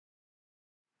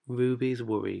Ruby's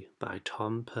Worry by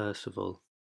Tom Percival.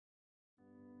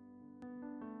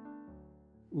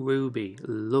 Ruby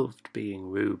loved being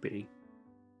Ruby.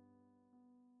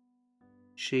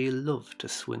 She loved to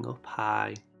swing up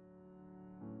high.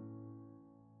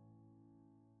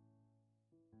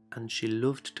 And she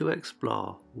loved to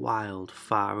explore wild,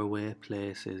 faraway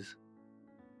places.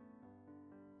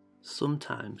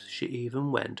 Sometimes she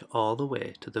even went all the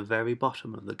way to the very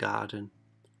bottom of the garden.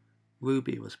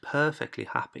 Ruby was perfectly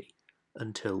happy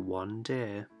until one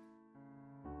day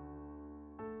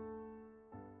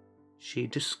she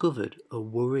discovered a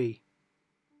worry.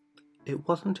 It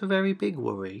wasn't a very big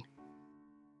worry.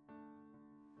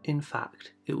 In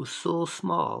fact, it was so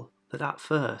small that at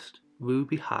first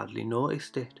Ruby hardly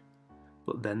noticed it,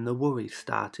 but then the worry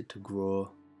started to grow.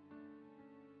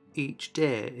 Each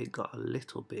day it got a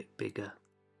little bit bigger.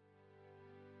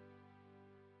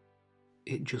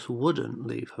 It just wouldn't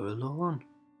leave her alone.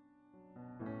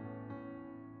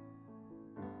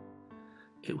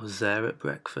 It was there at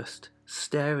breakfast,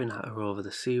 staring at her over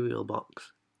the cereal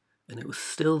box, and it was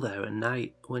still there at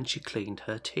night when she cleaned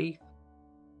her teeth.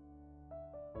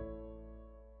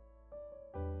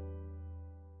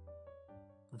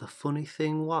 The funny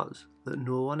thing was that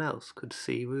no one else could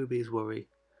see Ruby's worry,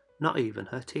 not even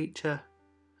her teacher,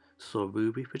 so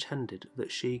Ruby pretended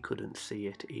that she couldn't see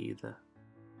it either.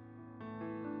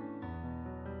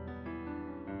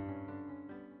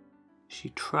 She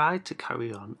tried to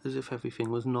carry on as if everything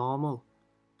was normal,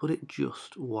 but it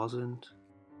just wasn't.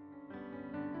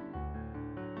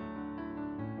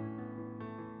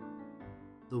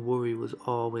 The worry was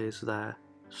always there,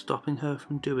 stopping her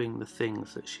from doing the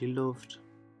things that she loved.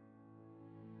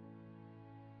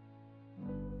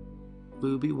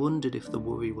 Ruby wondered if the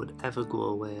worry would ever go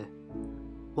away.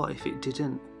 What if it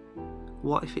didn't?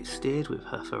 What if it stayed with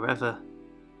her forever?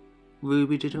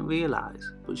 Ruby didn't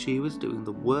realise, but she was doing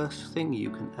the worst thing you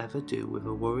can ever do with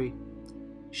a worry.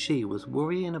 She was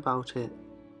worrying about it.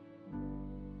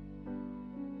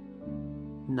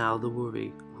 Now the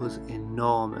worry was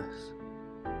enormous.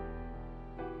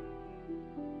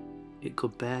 It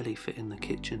could barely fit in the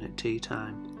kitchen at tea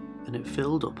time, and it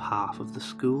filled up half of the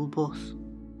school bus.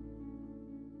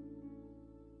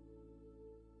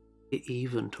 It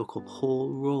even took up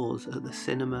whole rows at the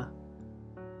cinema.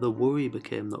 The worry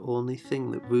became the only thing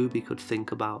that Ruby could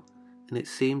think about, and it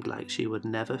seemed like she would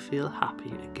never feel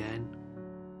happy again.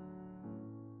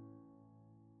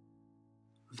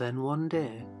 Then one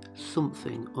day,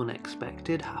 something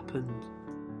unexpected happened.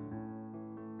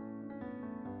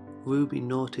 Ruby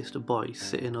noticed a boy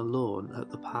sitting alone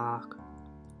at the park.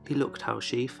 He looked how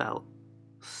she felt,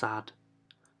 sad,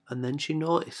 and then she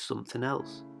noticed something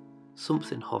else.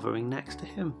 Something hovering next to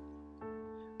him.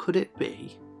 Could it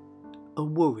be a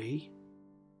worry?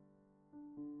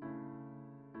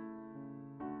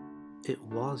 It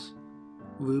was.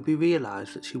 Ruby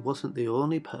realised that she wasn't the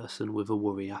only person with a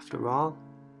worry after all.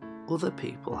 Other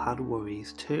people had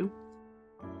worries too.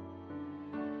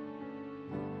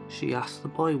 She asked the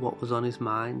boy what was on his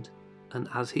mind, and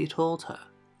as he told her,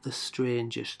 the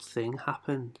strangest thing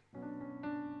happened.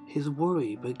 His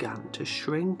worry began to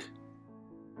shrink.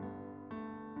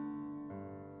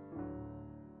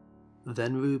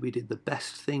 Then Ruby did the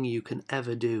best thing you can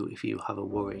ever do if you have a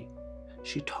worry.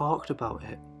 She talked about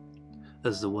it.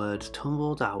 As the words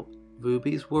tumbled out,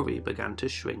 Ruby's worry began to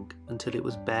shrink until it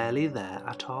was barely there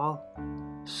at all.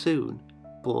 Soon,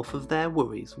 both of their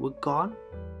worries were gone.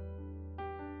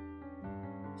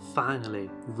 Finally,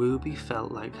 Ruby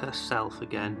felt like herself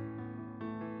again.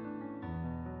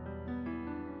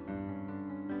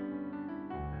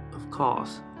 Of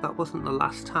course, that wasn't the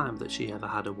last time that she ever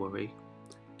had a worry.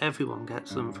 Everyone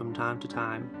gets them from time to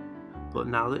time, but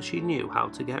now that she knew how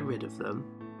to get rid of them,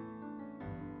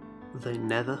 they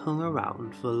never hung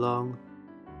around for long.